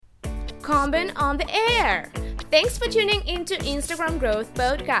Kanban on the air. Thanks for tuning into Instagram Growth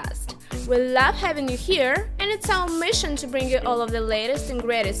Podcast. We love having you here, and it's our mission to bring you all of the latest and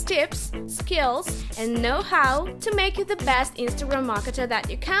greatest tips, skills, and know-how to make you the best Instagram marketer that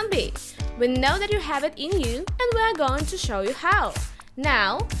you can be. We know that you have it in you, and we are going to show you how.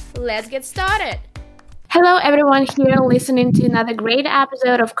 Now, let's get started. Hello, everyone here listening to another great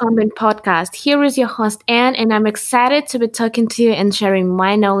episode of Kanban Podcast. Here is your host, Anne, and I'm excited to be talking to you and sharing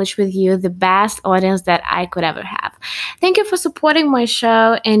my knowledge with you, the best audience that I could ever have. Thank you for supporting my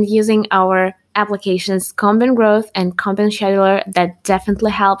show and using our applications Kanban Growth and Kanban Scheduler that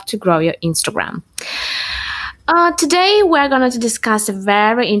definitely help to grow your Instagram. Today, we're going to discuss a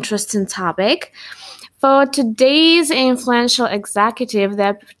very interesting topic. For today's influential executive, the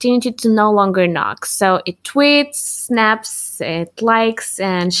opportunity to no longer knock. So it tweets, snaps, it likes,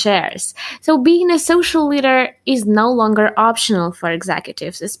 and shares. So being a social leader is no longer optional for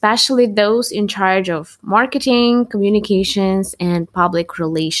executives, especially those in charge of marketing, communications, and public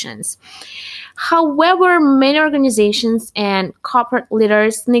relations. However, many organizations and corporate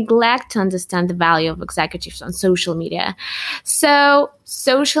leaders neglect to understand the value of executives on social media. So,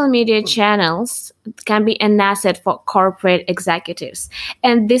 social media channels can be an asset for corporate executives.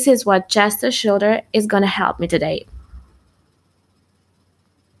 And this is what Jester Schilder is going to help me today.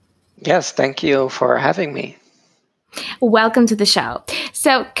 Yes, thank you for having me. Welcome to the show.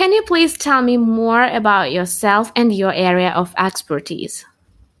 So, can you please tell me more about yourself and your area of expertise?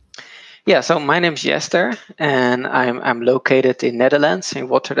 Yeah, so my name is Jester, and I'm located in Netherlands, in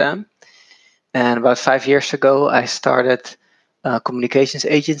Rotterdam. And about 5 years ago, I started a communications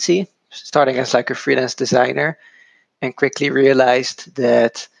agency, starting as like a freelance designer, and quickly realized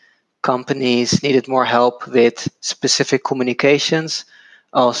that companies needed more help with specific communications,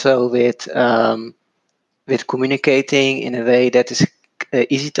 also with communicating in a way that is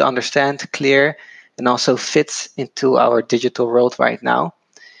easy to understand, clear, and also fits into our digital world right now.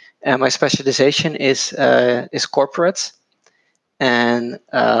 And my specialization is corporates, and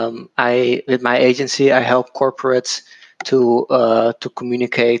with my agency I help corporates to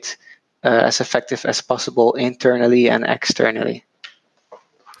communicate as effective as possible internally and externally.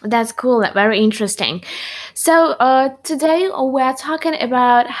 That's cool. Very interesting. So today we're talking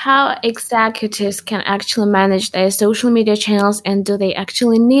about how executives can actually manage their social media channels and do they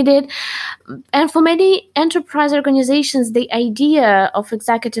actually need it. And for many enterprise organizations, the idea of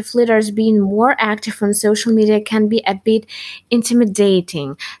executive leaders being more active on social media can be a bit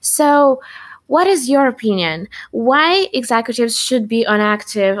intimidating. So what is your opinion? Why executives should be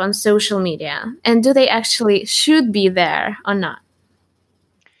active on social media? And do they actually should be there or not?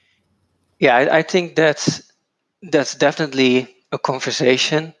 Yeah, I think that's definitely a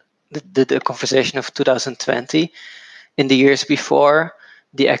conversation, the conversation of 2020. In the years before,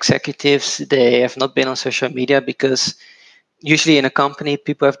 the executives, they have not been on social media because usually in a company,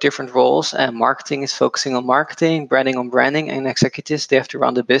 people have different roles, and marketing is focusing on marketing, branding on branding, and executives, they have to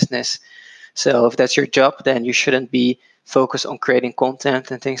run the business. So if that's your job, then you shouldn't be focused on creating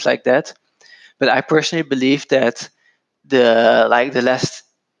content and things like that. But I personally believe that the last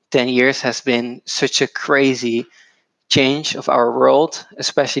 10 years has been such a crazy change of our world,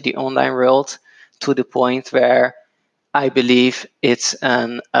 especially the online world, to the point where I believe it's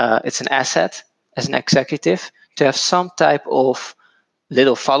an asset as an executive to have some type of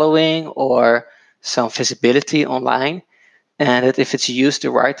little following or some visibility online, and that if it's used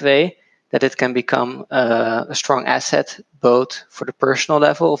the right way, that it can become a strong asset both for the personal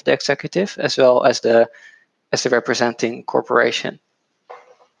level of the executive as well as the representing corporation.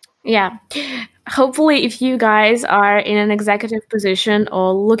 Yeah. Hopefully, if you guys are in an executive position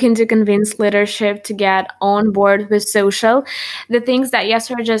or looking to convince leadership to get on board with social, the things that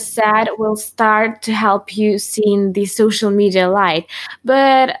Yasser just said will start to help you see in the social media light.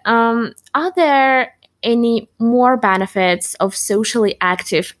 But are there any more benefits of socially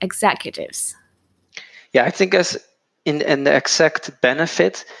active executives? Yeah, I think as in the exact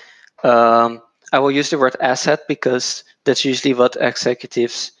benefit, I will use the word asset because that's usually what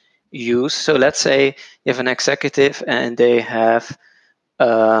executives use. So let's say you have an executive and they have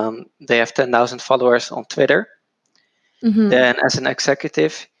 10,000 followers on Twitter. Mm-hmm. Then as an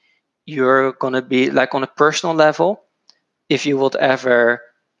executive, you're going to be like on a personal level, if you would ever,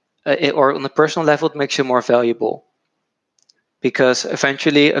 or on a personal level, it makes you more valuable. Because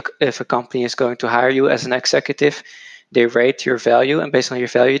eventually, if a company is going to hire you as an executive, they rate your value, and based on your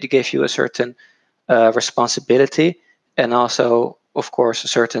value, they give you a certain responsibility and also, of course, a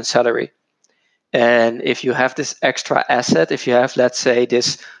certain salary. And if you have this extra asset, if you have, let's say,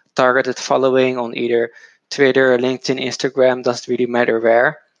 this targeted following on either Twitter, LinkedIn, Instagram, doesn't really matter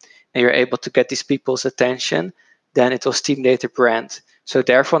where, and you're able to get these people's attention, then it will stimulate the brand. So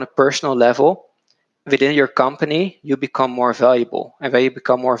therefore, on a personal level, within your company, you become more valuable. And when you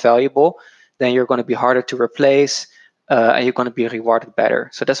become more valuable, then you're going to be harder to replace, and you're going to be rewarded better.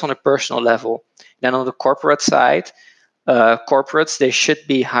 So that's on a personal level. Then on the corporate side, corporates, they should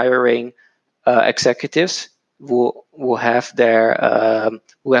be hiring executives who have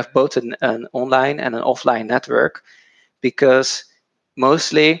who have both an online and an offline network, because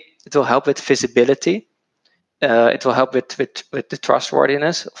mostly it will help with visibility. It will help with the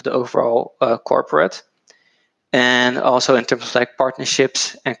trustworthiness of the overall corporate, and also in terms of like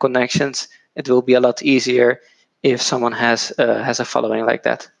partnerships and connections, it will be a lot easier if someone has a following like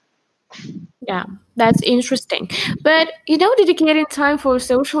that. Yeah, that's interesting. But dedicating time for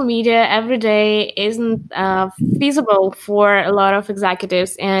social media every day isn't feasible for a lot of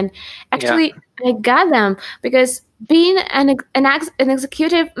executives. And Yeah. actually, I got them because being an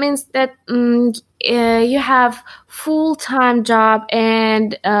executive means that you have full-time job,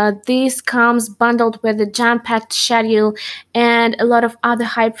 and this comes bundled with a jam-packed schedule and a lot of other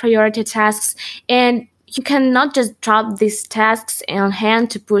high priority tasks. And you cannot just drop these tasks on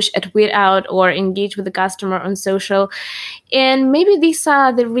hand to push a tweet out or engage with the customer on social. And maybe these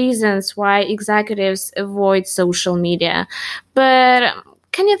are the reasons why executives avoid social media. But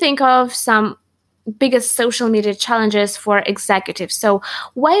can you think of some biggest social media challenges for executives? So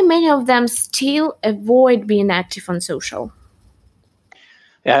why many of them still avoid being active on social?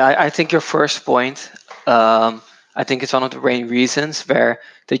 Yeah, I think your first point, I think it's one of the main reasons where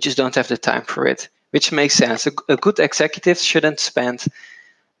they just don't have the time for it, which makes sense. A good executive shouldn't spend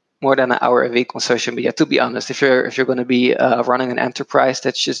more than an hour a week on social media. To be honest, if you're going to be running an enterprise,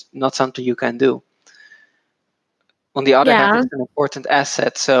 that's just not something you can do. On the other hand, Yeah. it's an important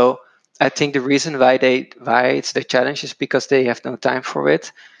asset. So I think the reason why it's the challenge is because they have no time for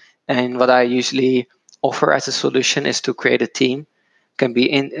it. And what I usually offer as a solution is to create a team. Can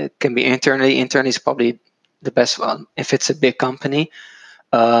be internally. Internally is probably the best one if it's a big company.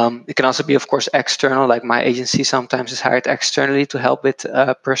 It can also be, of course, external. Like my agency sometimes is hired externally to help with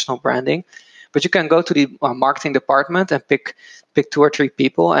personal branding. But you can go to the marketing department and pick 2 or 3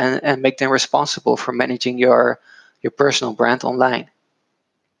 people and make them responsible for managing your personal brand online.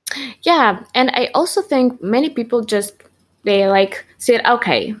 Yeah, and I also think many people just they like said,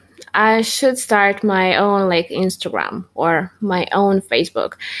 okay, I should start my own like Instagram or my own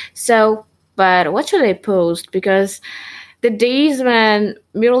Facebook. So, but what should I post? Because the days when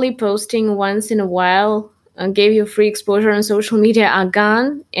merely posting once in a while gave you free exposure on social media are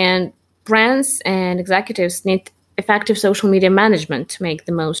gone, and brands and executives need effective social media management to make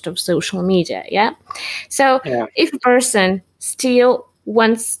the most of social media. Yeah. So Yeah. if a person still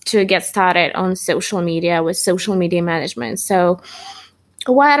wants to get started on social media with social media management, so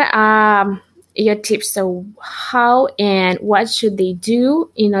what are your tips? So how and what should they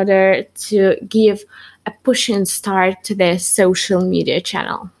do in order to give a pushing start to their social media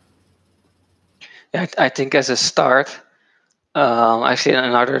channel? I think as a start, actually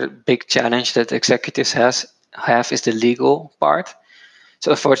another big challenge that executives have is the legal part.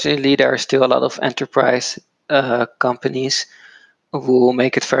 So unfortunately, there are still a lot of enterprise companies who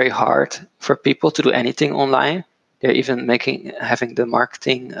make it very hard for people to do anything online. They're even having the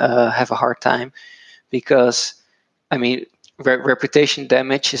marketing have a hard time, because I mean, reputation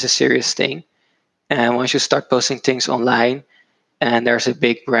damage is a serious thing. And once you start posting things online and there's a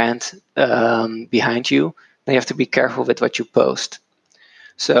big brand behind you, then you have to be careful with what you post.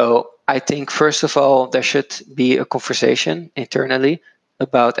 So I think, first of all, there should be a conversation internally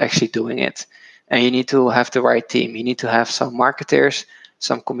about actually doing it. And you need to have the right team. You need to have some marketers,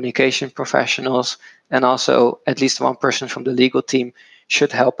 some communication professionals, and also at least one person from the legal team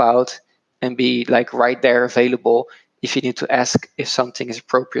should help out and be like right there available if you need to ask if something is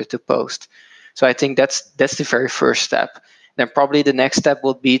appropriate to post. So I think that's the very first step. Then probably the next step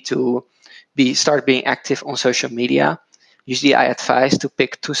would be to start being active on social media. Usually I advise to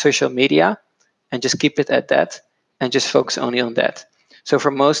pick 2 social media and just keep it at that and just focus only on that. So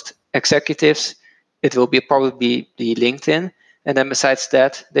for most executives, it will be probably be LinkedIn. And then besides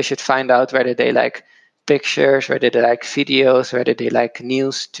that, they should find out whether they like pictures, whether they like videos, whether they like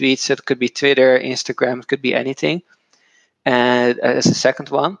news, tweets. So it could be Twitter, Instagram, it could be anything. And as a second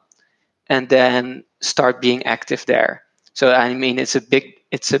one, and then start being active there. So I mean, it's a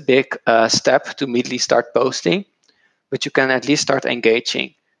big step to immediately start posting, but you can at least start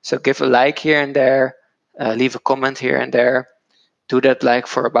engaging. So give a like here and there, leave a comment here and there. Do that like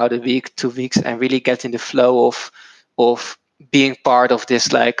for about a week, 2 weeks, and really get in the flow of being part of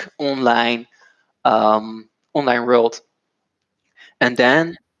this like online world. And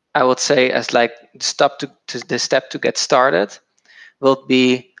then I would say as like the step to get started will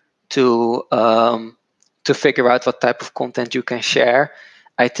be to figure out what type of content you can share.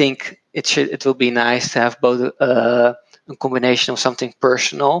 I think it will be nice to have both a combination of something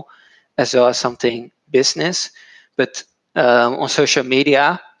personal as well as something business. But on social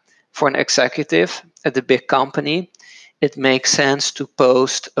media, for an executive at a big company, it makes sense to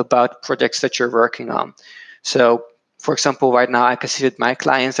post about projects that you're working on. So, for example, right now I can see with my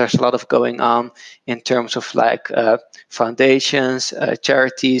clients there's a lot of going on in terms of like foundations,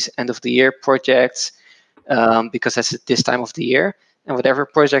 charities, end of the year projects, because that's at this time of the year. And whatever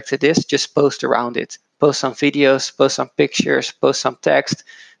project it is, just post around it. Post some videos, post some pictures, post some text.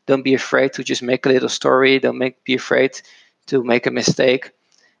 Don't be afraid to just make a little story. Be afraid to make a mistake.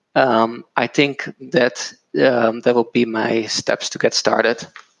 I think that will be my steps to get started.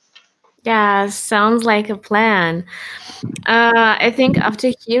 Yeah, sounds like a plan. I think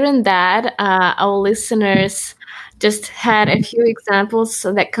after hearing that, our listeners just had a few examples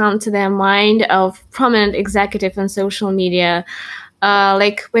that come to their mind of prominent executive on social media.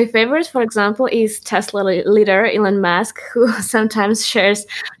 Like my favorite, for example, is Tesla leader Elon Musk, who sometimes shares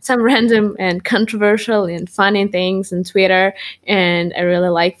some random and controversial and funny things on Twitter, and I really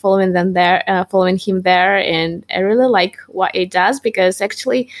like following him there, and I really like what he does because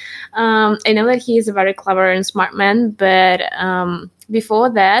actually, I know that he is a very clever and smart man, but before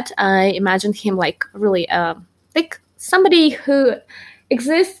that, I imagined him like really like somebody who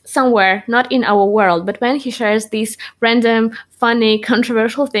exists somewhere, not in our world. But when he shares these random, funny,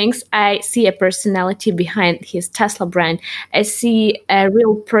 controversial things, I see a personality behind his Tesla brand. I see a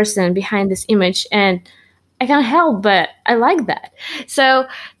real person behind this image, and I can't help but I like that. So,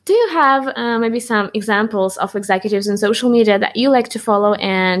 do you have maybe some examples of executives in social media that you like to follow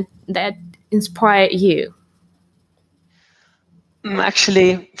and that inspire you?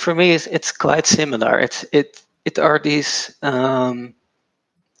 Actually, for me, it's quite similar. It are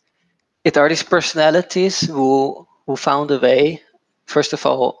these personalities who found a way. First of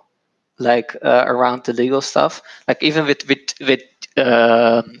all, like around the legal stuff, like even with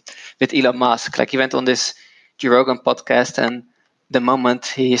Elon Musk, like he went on this Joe Rogan podcast, and the moment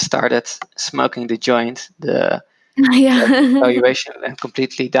he started smoking the joint, the Yeah. valuation went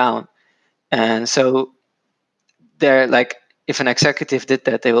completely down. And so they're like, if an executive did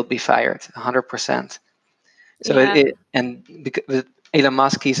that, they will be fired 100%. So Yeah. and because with Elon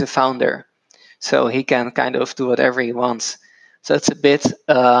Musk, he's a founder, so he can kind of do whatever he wants. So it's a bit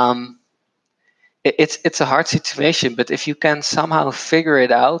it's a hard situation, but if you can somehow figure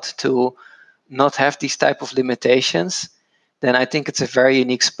it out to not have these type of limitations, then I think it's a very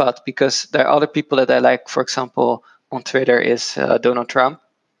unique spot, because there are other people that I like. For example, on Twitter is Donald Trump,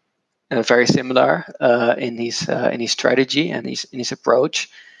 very similar in his strategy and in his approach.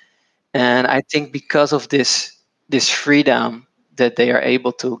 And I think because of this freedom that they are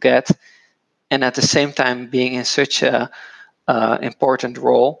able to get, and at the same time being in such a important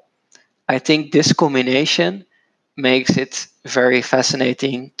role, I think this combination makes it very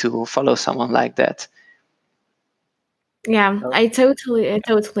fascinating to follow someone like that. Yeah, I totally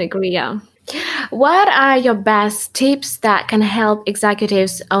agree. Yeah. What are your best tips that can help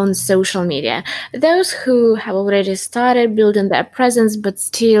executives on social media? Those who have already started building their presence but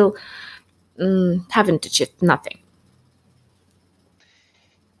still haven't achieved nothing.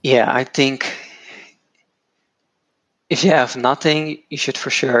 Yeah, I think if you have nothing, you should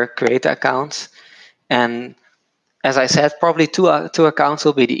for sure create accounts. And as I said, probably two accounts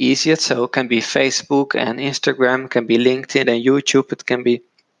will be the easiest. So it can be Facebook and Instagram, can be LinkedIn and YouTube. It can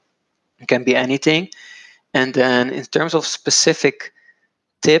be anything. And then in terms of specific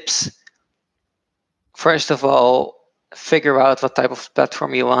tips, first of all, figure out what type of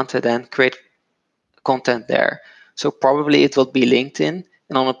platform you want and then create content there. So probably it will be LinkedIn.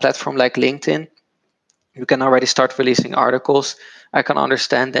 And on a platform like LinkedIn, you can already start releasing articles. I can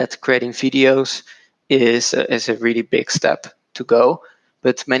understand that creating videos is a really big step to go,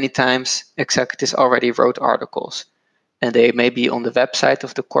 but many times executives already wrote articles, and they may be on the website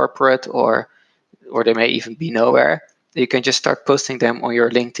of the corporate, or they may even be nowhere. You can just start posting them on your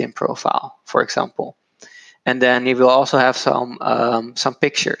LinkedIn profile, for example, and then you will also have some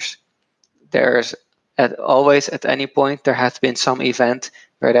pictures. There's always at any point there has been some event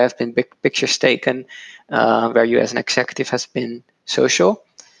where there have been big pictures taken, where you as an executive has been social.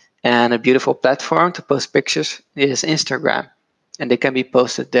 And a beautiful platform to post pictures is Instagram, and they can be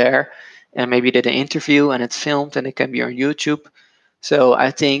posted there. And maybe you did an interview and it's filmed, and it can be on YouTube. So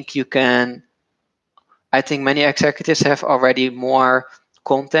I think many executives have already more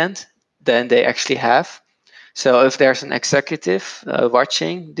content than they actually have. So if there's an executive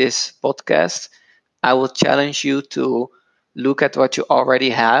watching this podcast, I will challenge you to look at what you already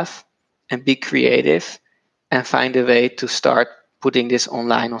have and be creative and find a way to start putting this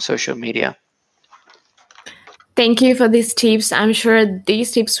online on social media. Thank you for these tips. I'm sure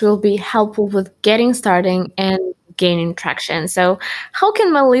these tips will be helpful with getting started and gaining traction. So, how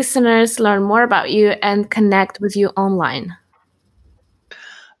can my listeners learn more about you and connect with you online?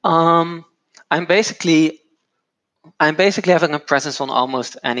 I'm basically having a presence on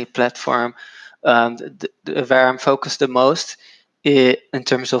almost any platform. Where I'm focused the most in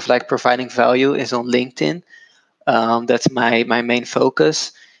terms of like providing value is on LinkedIn. That's my main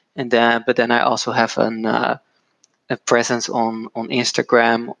focus, but then I also have a presence on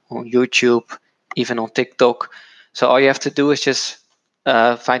Instagram, on YouTube, even on TikTok. So all you have to do is just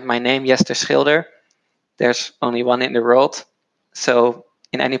find my name, Jester Schilder. There's only one in the world. So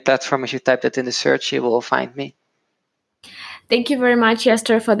in any platform, if you type that in the search, you will find me. Thank you very much,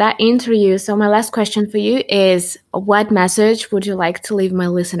 Jester, for that interview. So my last question for you is, what message would you like to leave my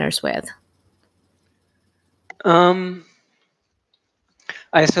listeners with? I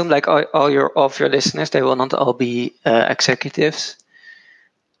assume like all your listeners, they will not all be executives.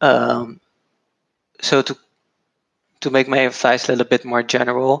 So to make my advice a little bit more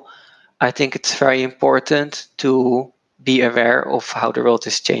general, I think it's very important to be aware of how the world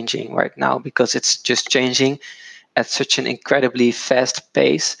is changing right now, because it's just changing at such an incredibly fast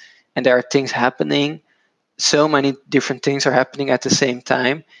pace, and there are things happening. So many different things are happening at the same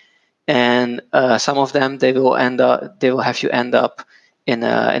time, and some of them they will have you end up in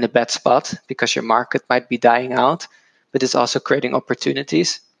a bad spot because your market might be dying out, but it's also creating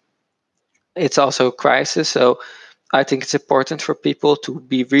opportunities. It's also a crisis, so I think it's important for people to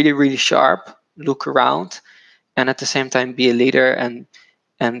be really, really sharp, look around, and at the same time be a leader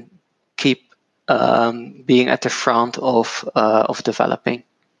and keep being at the front of developing.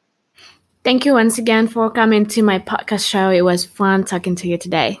 Thank you once again for coming to my podcast show. It was fun talking to you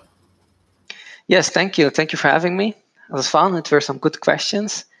today. Yes, thank you. Thank you for having me. It was fun. It were some good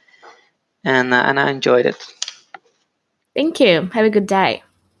questions, and I enjoyed it. Thank you. Have a good day.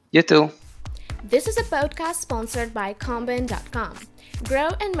 You too. This is a podcast sponsored by Combin.com. Grow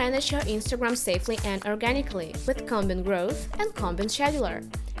and manage your Instagram safely and organically with Combin Growth and Combin Scheduler.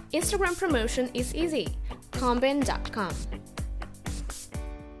 Instagram promotion is easy. Combin.com.